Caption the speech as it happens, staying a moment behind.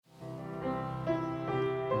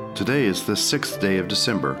Today is the 6th day of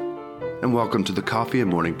December, and welcome to the Coffee and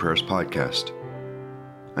Morning Prayers podcast.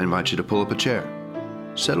 I invite you to pull up a chair,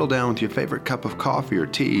 settle down with your favorite cup of coffee or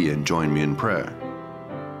tea, and join me in prayer.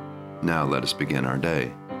 Now let us begin our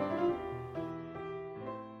day.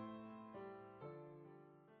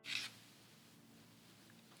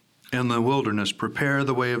 In the wilderness, prepare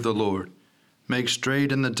the way of the Lord. Make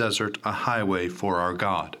straight in the desert a highway for our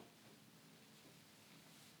God.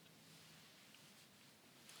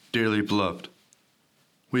 Dearly beloved,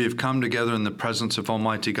 we have come together in the presence of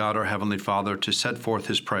Almighty God, our Heavenly Father, to set forth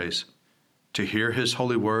His praise, to hear His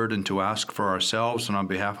holy word, and to ask for ourselves and on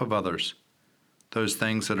behalf of others those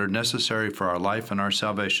things that are necessary for our life and our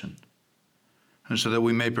salvation, and so that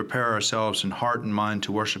we may prepare ourselves in heart and mind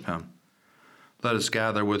to worship Him. Let us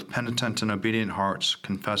gather with penitent and obedient hearts,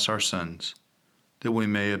 confess our sins, that we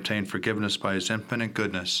may obtain forgiveness by His infinite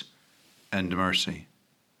goodness and mercy.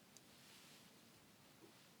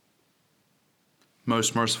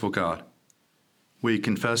 Most merciful God, we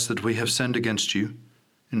confess that we have sinned against you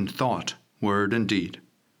in thought, word, and deed,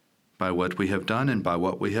 by what we have done and by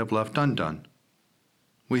what we have left undone.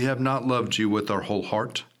 We have not loved you with our whole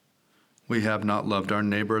heart. We have not loved our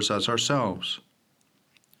neighbors as ourselves.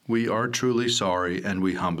 We are truly sorry, and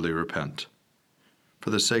we humbly repent.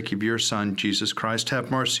 For the sake of your Son, Jesus Christ,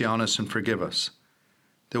 have mercy on us and forgive us,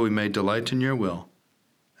 that we may delight in your will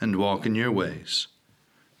and walk in your ways,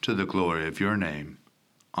 to the glory of your name.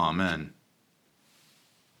 Amen.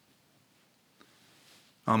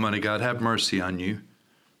 Almighty God, have mercy on you,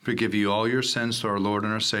 forgive you all your sins through our Lord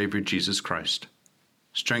and our Savior, Jesus Christ.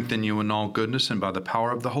 Strengthen you in all goodness, and by the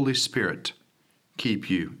power of the Holy Spirit, keep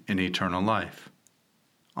you in eternal life.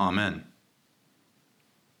 Amen.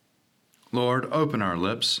 Lord, open our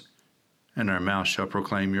lips, and our mouth shall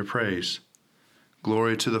proclaim your praise.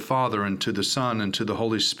 Glory to the Father, and to the Son, and to the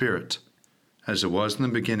Holy Spirit, as it was in the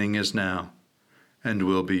beginning, is now, and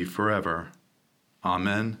will be forever.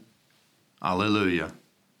 Amen. Alleluia.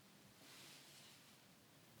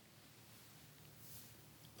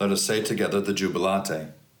 Let us say together the Jubilate.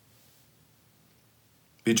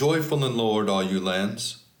 Be joyful in the Lord, all you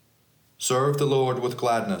lands. Serve the Lord with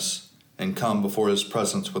gladness, and come before his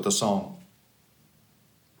presence with a song.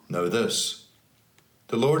 Know this,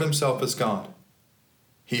 the Lord himself is God.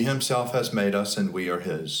 He himself has made us, and we are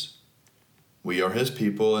his. We are his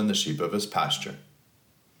people and the sheep of his pasture.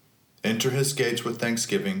 Enter his gates with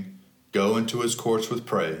thanksgiving, go into his courts with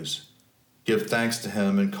praise. Give thanks to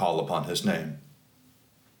him and call upon his name.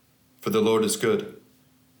 For the Lord is good,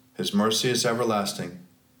 his mercy is everlasting,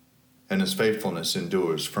 and his faithfulness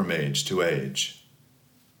endures from age to age.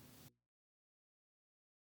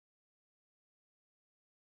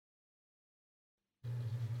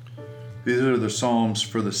 These are the Psalms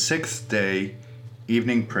for the 6th day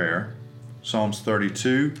evening prayer. Psalms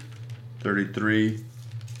 32, 33,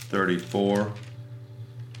 34.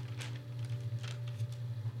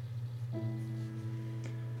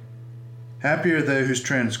 Happy are they whose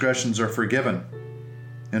transgressions are forgiven,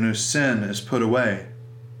 and whose sin is put away.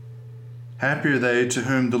 Happy are they to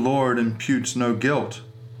whom the Lord imputes no guilt,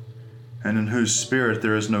 and in whose spirit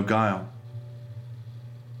there is no guile.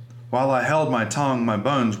 While I held my tongue, my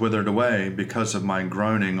bones withered away because of my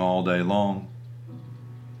groaning all day long.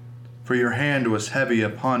 For your hand was heavy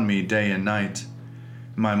upon me day and night,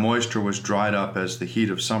 and my moisture was dried up as the heat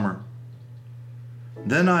of summer.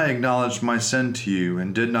 Then I acknowledged my sin to you,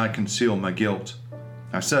 and did not conceal my guilt.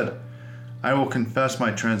 I said, I will confess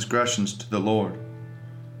my transgressions to the Lord.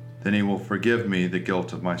 Then he will forgive me the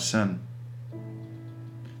guilt of my sin.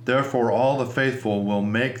 Therefore all the faithful will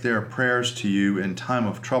make their prayers to you in time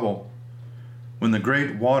of trouble. When the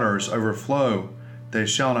great waters overflow, they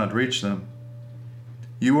shall not reach them.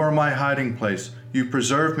 You are my hiding place. You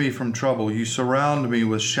preserve me from trouble. You surround me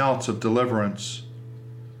with shouts of deliverance.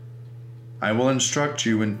 I will instruct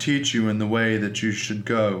you and teach you in the way that you should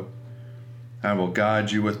go. I will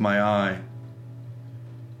guide you with my eye.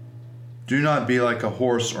 Do not be like a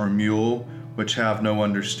horse or mule, which have no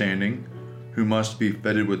understanding, who must be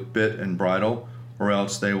fitted with bit and bridle, or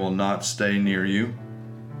else they will not stay near you.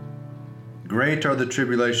 Great are the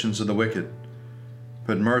tribulations of the wicked,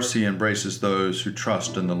 but mercy embraces those who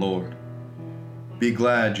trust in the Lord. Be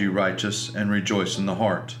glad, you righteous, and rejoice in the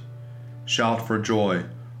heart. Shout for joy,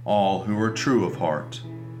 all who are true of heart.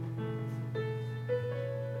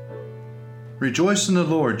 Rejoice in the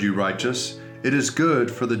Lord, you righteous. It is good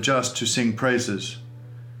for the just to sing praises.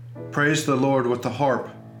 Praise the Lord with the harp.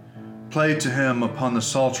 Play to him upon the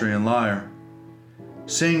psaltery and lyre.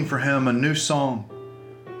 Sing for him a new song.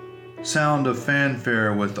 Sound of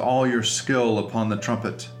fanfare with all your skill upon the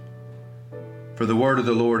trumpet. For the word of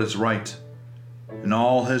the Lord is right, and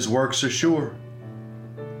all his works are sure.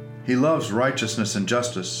 He loves righteousness and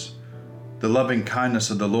justice. The loving kindness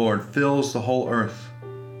of the Lord fills the whole earth.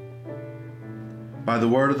 By the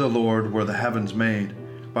word of the Lord were the heavens made,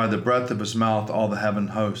 by the breath of his mouth all the heaven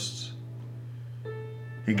hosts.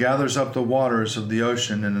 He gathers up the waters of the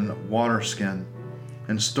ocean in a waterskin,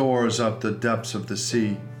 and stores up the depths of the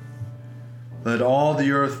sea. Let all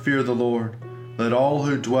the earth fear the Lord. Let all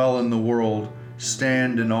who dwell in the world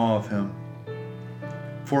stand in awe of him.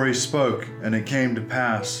 For he spoke, and it came to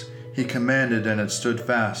pass. He commanded, and it stood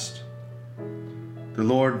fast. The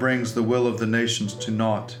Lord brings the will of the nations to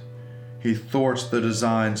naught. He thwarts the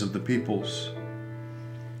designs of the peoples.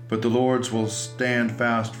 But the Lord's will stand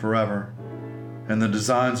fast forever, and the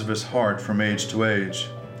designs of his heart from age to age.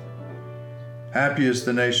 Happy is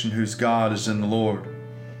the nation whose God is in the Lord.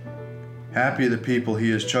 Happy the people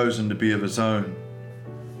he has chosen to be of his own.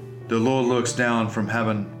 The Lord looks down from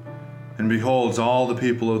heaven and beholds all the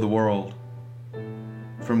people of the world.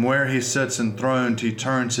 From where he sits enthroned, he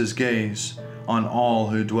turns his gaze on all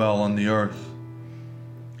who dwell on the earth.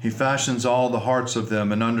 He fashions all the hearts of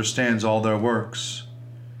them and understands all their works.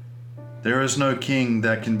 There is no king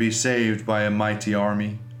that can be saved by a mighty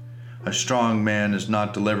army. A strong man is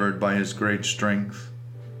not delivered by his great strength.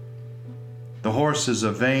 The horse is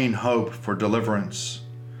a vain hope for deliverance.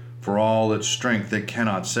 For all its strength it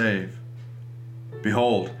cannot save.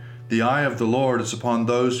 Behold, the eye of the Lord is upon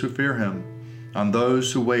those who fear him, on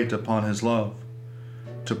those who wait upon his love,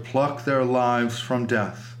 to pluck their lives from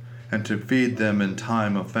death and to feed them in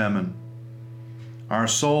time of famine. Our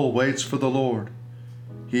soul waits for the Lord.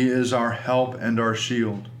 He is our help and our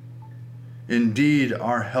shield. Indeed,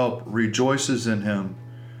 our help rejoices in him,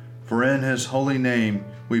 for in his holy name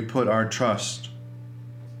we put our trust.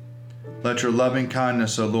 Let your loving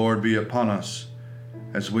kindness, O Lord, be upon us,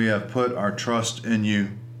 as we have put our trust in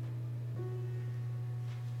you.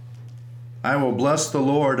 I will bless the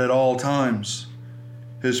Lord at all times.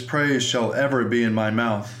 His praise shall ever be in my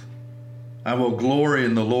mouth. I will glory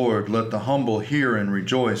in the Lord. Let the humble hear and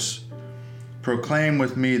rejoice. Proclaim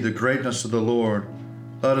with me the greatness of the Lord.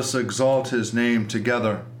 Let us exalt his name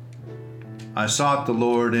together. I sought the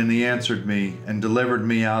Lord, and he answered me, and delivered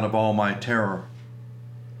me out of all my terror.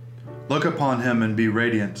 Look upon him and be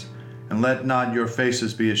radiant, and let not your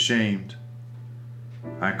faces be ashamed.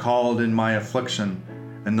 I called in my affliction,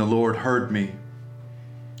 and the Lord heard me,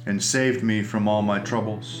 and saved me from all my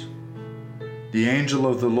troubles. The angel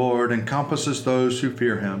of the Lord encompasses those who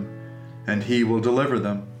fear him, and he will deliver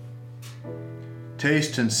them.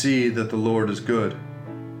 Taste and see that the Lord is good.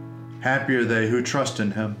 Happy are they who trust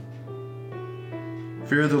in him.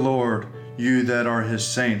 Fear the Lord, you that are his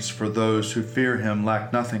saints, for those who fear him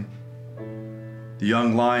lack nothing. The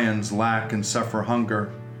young lions lack and suffer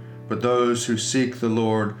hunger, but those who seek the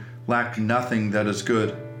Lord lack nothing that is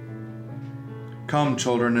good. Come,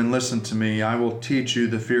 children, and listen to me. I will teach you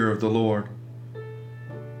the fear of the Lord.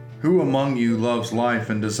 Who among you loves life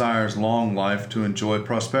and desires long life to enjoy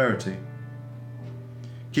prosperity?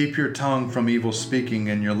 Keep your tongue from evil speaking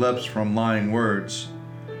and your lips from lying words.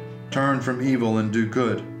 Turn from evil and do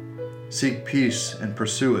good. Seek peace and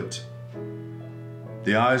pursue it.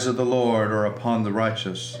 The eyes of the Lord are upon the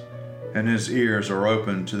righteous, and his ears are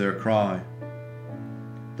open to their cry.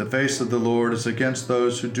 The face of the Lord is against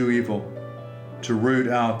those who do evil, to root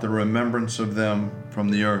out the remembrance of them from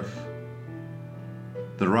the earth.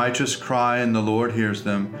 The righteous cry, and the Lord hears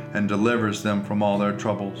them and delivers them from all their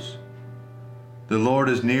troubles. The Lord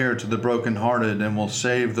is near to the brokenhearted and will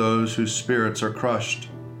save those whose spirits are crushed.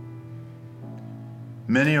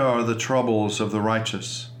 Many are the troubles of the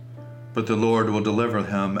righteous, but the Lord will deliver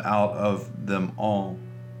him out of them all.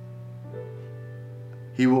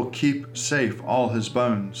 He will keep safe all his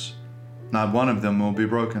bones. Not one of them will be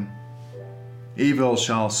broken. Evil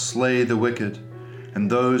shall slay the wicked, and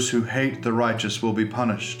those who hate the righteous will be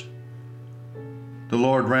punished. The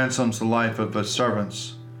Lord ransoms the life of his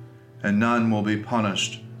servants, and none will be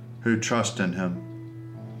punished who trust in him.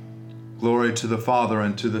 Glory to the Father,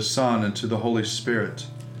 and to the Son, and to the Holy Spirit,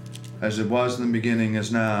 as it was in the beginning,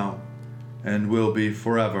 is now, and will be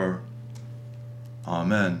forever.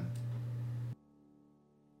 Amen.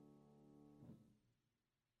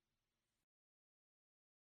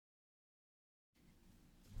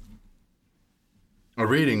 A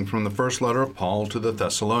reading from the first letter of Paul to the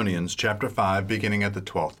Thessalonians, chapter 5, beginning at the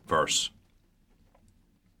 12th verse.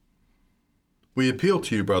 We appeal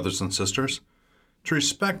to you, brothers and sisters, to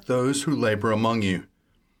respect those who labor among you,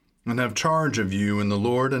 and have charge of you in the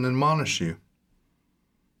Lord and admonish you.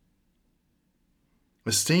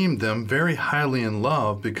 Esteem them very highly in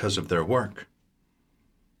love because of their work.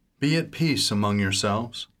 Be at peace among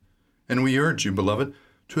yourselves. And we urge you, beloved,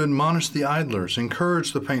 to admonish the idlers,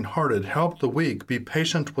 encourage the faint-hearted, help the weak, be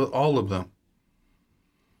patient with all of them.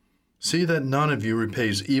 See that none of you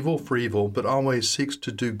repays evil for evil, but always seeks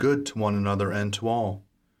to do good to one another and to all.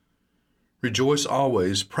 Rejoice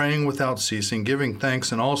always, praying without ceasing, giving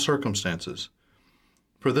thanks in all circumstances.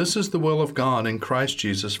 For this is the will of God in Christ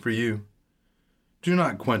Jesus for you. Do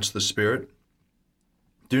not quench the Spirit.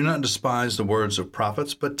 Do not despise the words of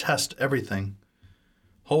prophets, but test everything.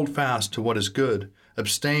 Hold fast to what is good.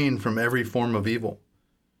 Abstain from every form of evil.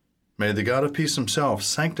 May the God of peace himself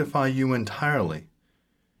sanctify you entirely,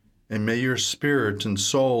 and may your spirit and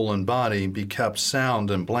soul and body be kept sound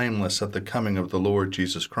and blameless at the coming of the Lord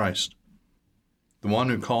Jesus Christ. The one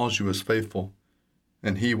who calls you is faithful,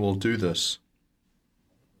 and he will do this.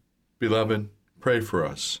 Beloved, pray for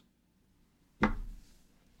us.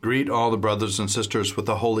 Greet all the brothers and sisters with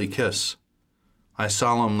a holy kiss. I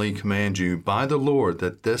solemnly command you by the Lord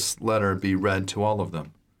that this letter be read to all of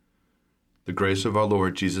them. The grace of our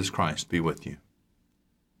Lord Jesus Christ be with you.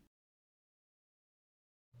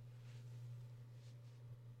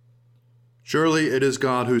 Surely it is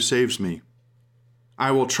God who saves me.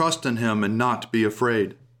 I will trust in him and not be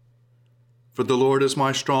afraid. For the Lord is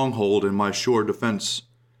my stronghold and my sure defense,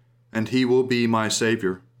 and he will be my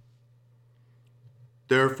Savior.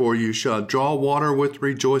 Therefore you shall draw water with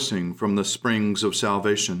rejoicing from the springs of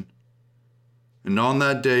salvation. And on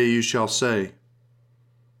that day you shall say,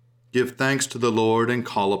 Give thanks to the Lord and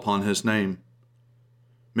call upon his name.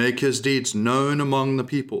 Make his deeds known among the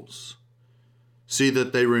peoples. See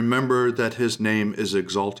that they remember that his name is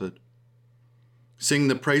exalted. Sing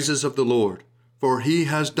the praises of the Lord, for he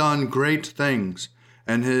has done great things,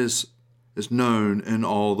 and his is known in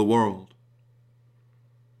all the world.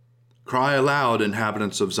 Cry aloud,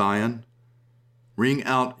 inhabitants of Zion. Ring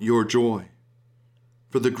out your joy.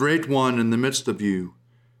 For the great one in the midst of you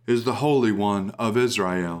is the Holy One of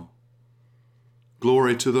Israel.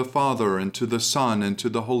 Glory to the Father, and to the Son, and to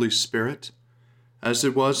the Holy Spirit, as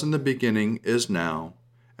it was in the beginning, is now,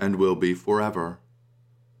 and will be forever.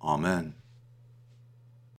 Amen.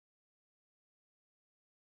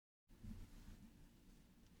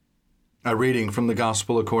 A reading from the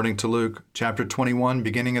Gospel according to Luke, chapter 21,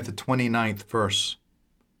 beginning at the 29th verse.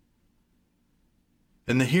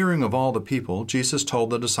 In the hearing of all the people, Jesus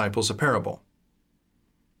told the disciples a parable.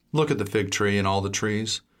 Look at the fig tree and all the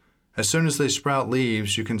trees. As soon as they sprout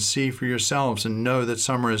leaves, you can see for yourselves and know that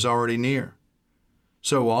summer is already near.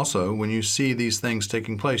 So also, when you see these things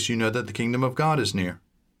taking place, you know that the kingdom of God is near.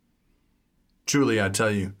 Truly, I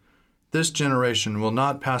tell you, this generation will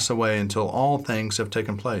not pass away until all things have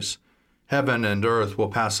taken place. Heaven and earth will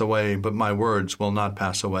pass away, but my words will not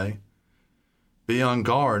pass away. Be on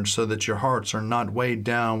guard so that your hearts are not weighed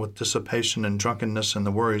down with dissipation and drunkenness and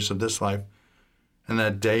the worries of this life, and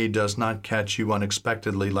that day does not catch you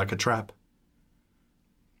unexpectedly like a trap.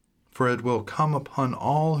 For it will come upon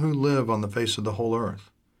all who live on the face of the whole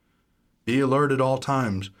earth. Be alert at all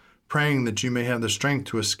times, praying that you may have the strength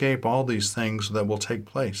to escape all these things that will take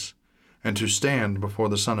place, and to stand before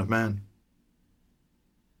the Son of Man.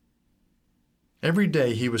 Every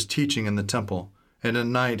day he was teaching in the temple, and at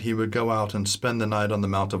night he would go out and spend the night on the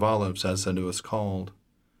Mount of Olives, as it was called.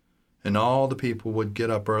 And all the people would get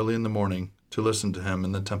up early in the morning to listen to him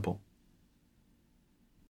in the temple.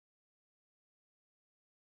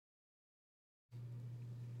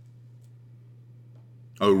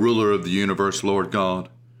 O ruler of the universe, Lord God,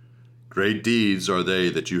 great deeds are they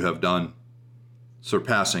that you have done,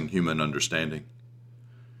 surpassing human understanding.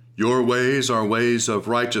 Your ways are ways of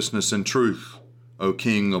righteousness and truth, O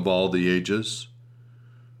King of all the ages.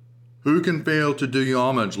 Who can fail to do you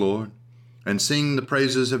homage, Lord, and sing the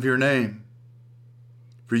praises of your name?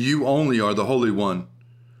 For you only are the Holy One.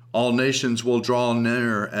 All nations will draw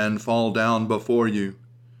near and fall down before you,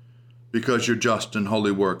 because your just and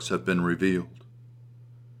holy works have been revealed.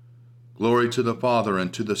 Glory to the Father,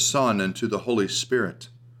 and to the Son, and to the Holy Spirit,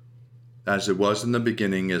 as it was in the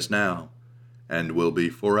beginning, is now, and will be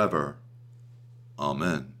forever.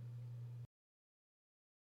 Amen.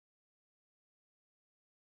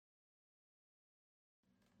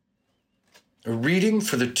 A reading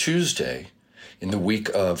for the Tuesday in the week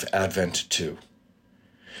of Advent 2.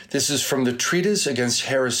 This is from the Treatise Against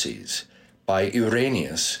Heresies by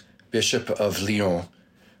Irenaeus, Bishop of Lyon,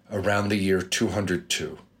 around the year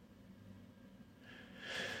 202.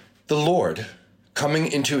 The Lord,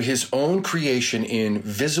 coming into his own creation in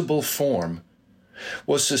visible form,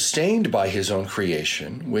 was sustained by his own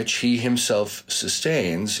creation, which he himself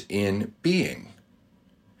sustains in being.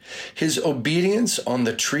 His obedience on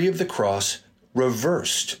the tree of the cross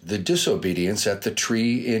reversed the disobedience at the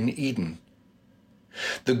tree in Eden.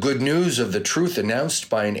 The good news of the truth announced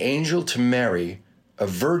by an angel to Mary, a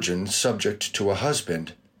virgin subject to a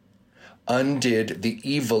husband, undid the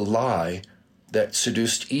evil lie that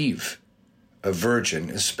seduced Eve, a virgin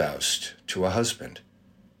espoused to a husband.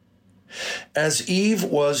 As Eve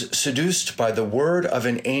was seduced by the word of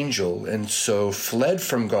an angel and so fled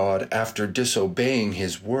from God after disobeying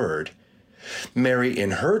his word, Mary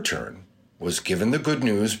in her turn was given the good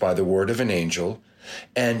news by the word of an angel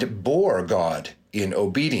and bore God in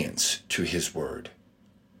obedience to his word.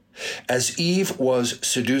 As Eve was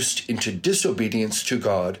seduced into disobedience to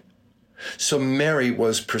God, so Mary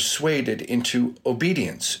was persuaded into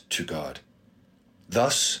obedience to God.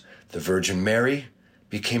 Thus, the Virgin Mary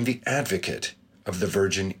became the advocate of the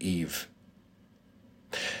Virgin Eve.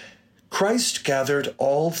 Christ gathered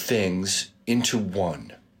all things into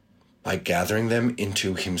one by gathering them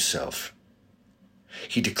into himself.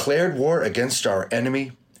 He declared war against our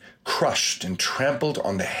enemy, crushed and trampled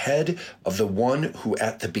on the head of the one who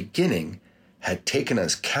at the beginning had taken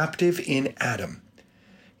us captive in Adam,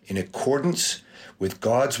 in accordance with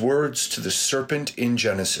God's words to the serpent in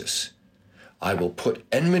Genesis. I will put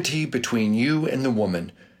enmity between you and the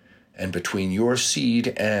woman, and between your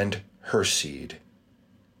seed and her seed.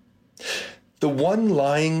 The one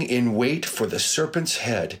lying in wait for the serpent's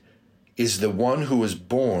head is the one who was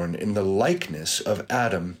born in the likeness of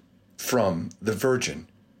Adam from the virgin.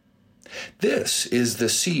 This is the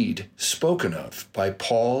seed spoken of by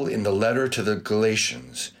Paul in the letter to the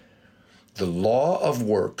Galatians. The law of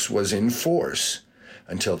works was in force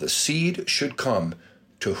until the seed should come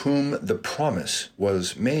to whom the promise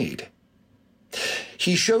was made.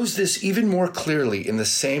 He shows this even more clearly in the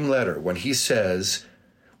same letter when he says,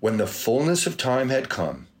 "When the fullness of time had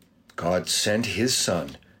come, God sent his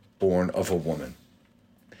Son, born of a woman."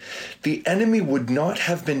 The enemy would not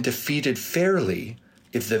have been defeated fairly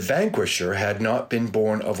if the vanquisher had not been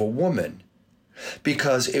born of a woman,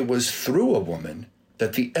 because it was through a woman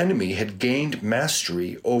that the enemy had gained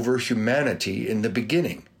mastery over humanity in the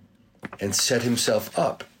beginning and set himself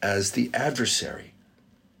up as the adversary.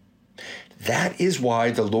 That is why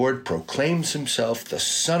the Lord proclaims himself the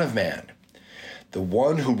Son of Man, the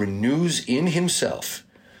one who renews in himself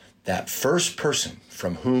that first person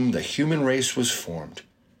from whom the human race was formed.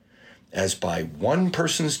 As by one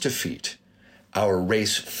person's defeat, our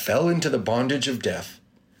race fell into the bondage of death,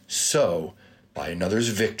 so, by another's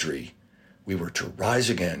victory, we were to rise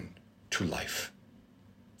again to life.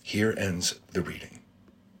 Here ends the reading.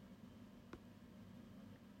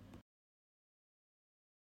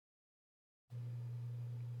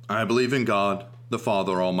 I believe in God, the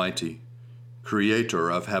Father Almighty, creator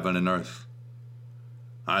of heaven and earth.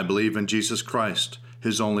 I believe in Jesus Christ,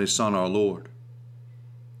 his only Son, our Lord.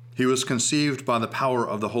 He was conceived by the power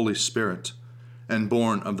of the Holy Spirit and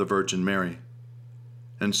born of the Virgin Mary,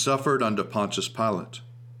 and suffered under Pontius Pilate,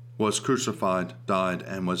 was crucified, died,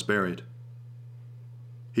 and was buried.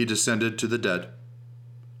 He descended to the dead.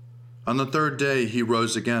 On the third day he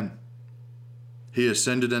rose again. He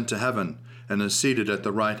ascended into heaven and is seated at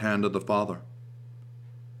the right hand of the Father.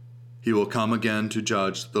 He will come again to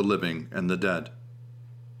judge the living and the dead.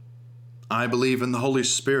 I believe in the Holy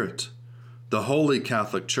Spirit, the Holy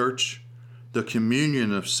Catholic Church, the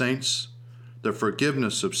communion of saints, the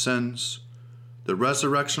forgiveness of sins, the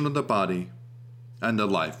resurrection of the body, and the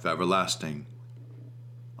life everlasting.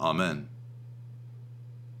 Amen.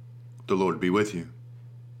 The Lord be with you,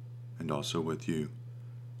 and also with you.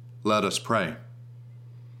 Let us pray.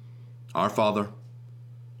 Our Father,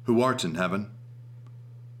 who art in heaven,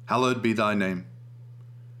 hallowed be thy name.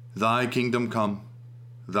 Thy kingdom come,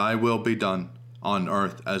 thy will be done, on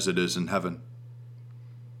earth as it is in heaven.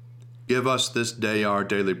 Give us this day our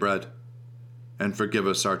daily bread, and forgive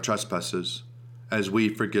us our trespasses, as we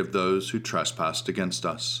forgive those who trespass against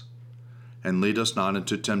us. And lead us not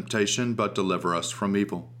into temptation, but deliver us from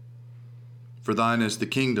evil. For thine is the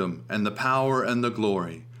kingdom, and the power, and the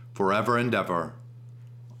glory, forever and ever.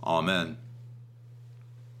 Amen.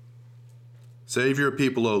 Save your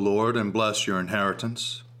people, O Lord, and bless your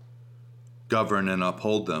inheritance. Govern and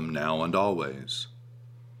uphold them now and always.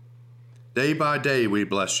 Day by day we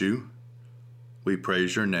bless you. We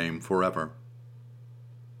praise your name forever.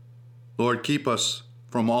 Lord, keep us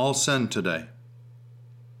from all sin today.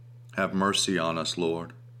 Have mercy on us,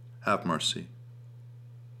 Lord. Have mercy.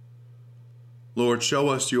 Lord, show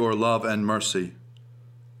us your love and mercy,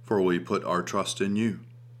 for we put our trust in you.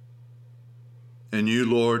 In you,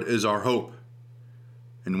 Lord, is our hope,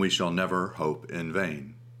 and we shall never hope in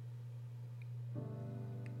vain.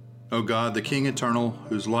 O God, the King eternal,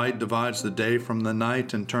 whose light divides the day from the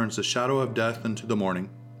night and turns the shadow of death into the morning,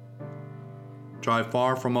 drive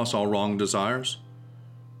far from us all wrong desires,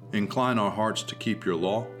 incline our hearts to keep your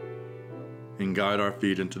law, and guide our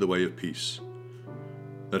feet into the way of peace,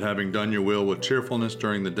 that having done your will with cheerfulness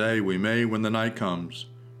during the day, we may, when the night comes,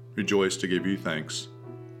 rejoice to give you thanks,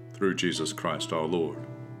 through Jesus Christ our Lord.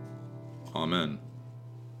 Amen.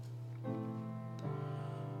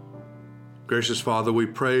 Gracious Father, we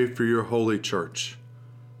pray for your holy church.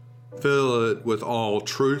 Fill it with all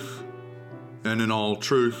truth, and in all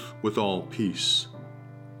truth with all peace.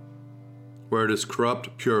 Where it is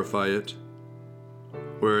corrupt, purify it.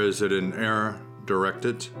 Where is it in error, direct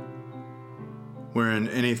it. Where in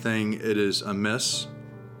anything it is amiss,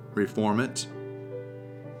 reform it.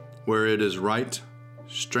 Where it is right,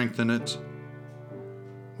 strengthen it.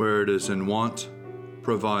 Where it is in want,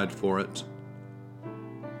 provide for it.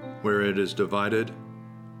 Where it is divided,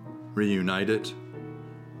 reunite it,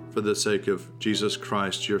 for the sake of Jesus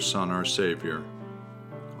Christ, your Son, our Savior.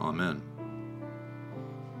 Amen.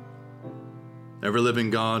 Ever-living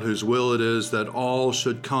God, whose will it is that all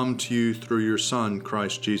should come to you through your Son,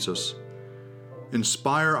 Christ Jesus,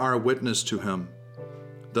 inspire our witness to him,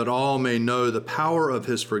 that all may know the power of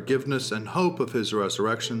his forgiveness and hope of his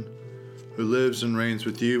resurrection, who lives and reigns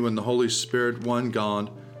with you in the Holy Spirit, one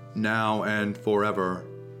God, now and forever.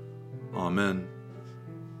 Amen.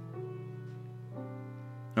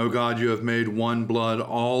 O God, you have made one blood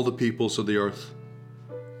all the peoples of the earth,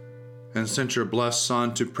 and sent your blessed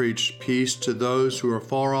Son to preach peace to those who are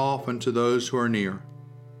far off and to those who are near.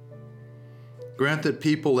 Grant that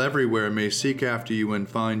people everywhere may seek after you and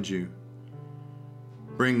find you.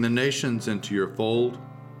 Bring the nations into your fold,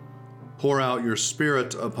 pour out your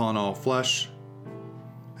Spirit upon all flesh,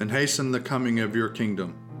 and hasten the coming of your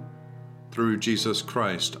kingdom, through Jesus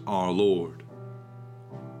Christ our Lord.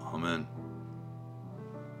 Amen.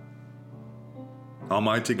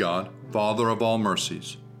 Almighty God, Father of all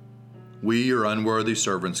mercies, we, your unworthy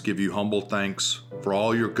servants, give you humble thanks for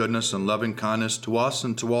all your goodness and loving kindness to us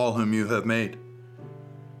and to all whom you have made.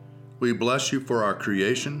 We bless you for our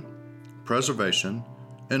creation, preservation,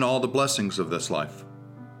 and all the blessings of this life,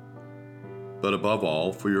 but above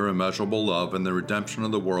all, for your immeasurable love and the redemption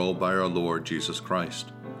of the world by our Lord Jesus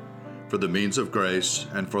Christ, for the means of grace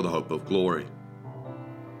and for the hope of glory.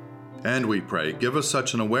 And we pray, give us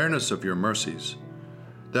such an awareness of your mercies,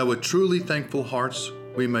 that with truly thankful hearts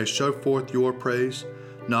we may show forth your praise,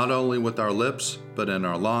 not only with our lips, but in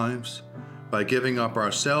our lives, by giving up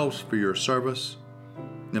ourselves for your service,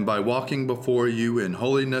 and by walking before you in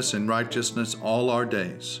holiness and righteousness all our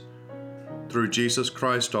days. Through Jesus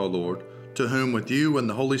Christ our Lord, to whom with you and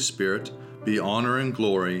the Holy Spirit be honor and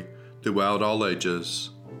glory throughout all ages.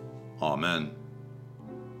 Amen.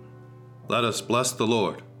 Let us bless the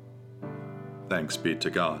Lord. Thanks be to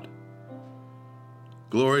God.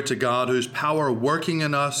 Glory to God, whose power working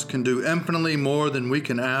in us can do infinitely more than we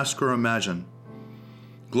can ask or imagine.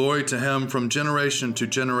 Glory to him from generation to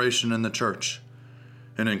generation in the church,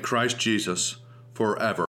 and in Christ Jesus forever.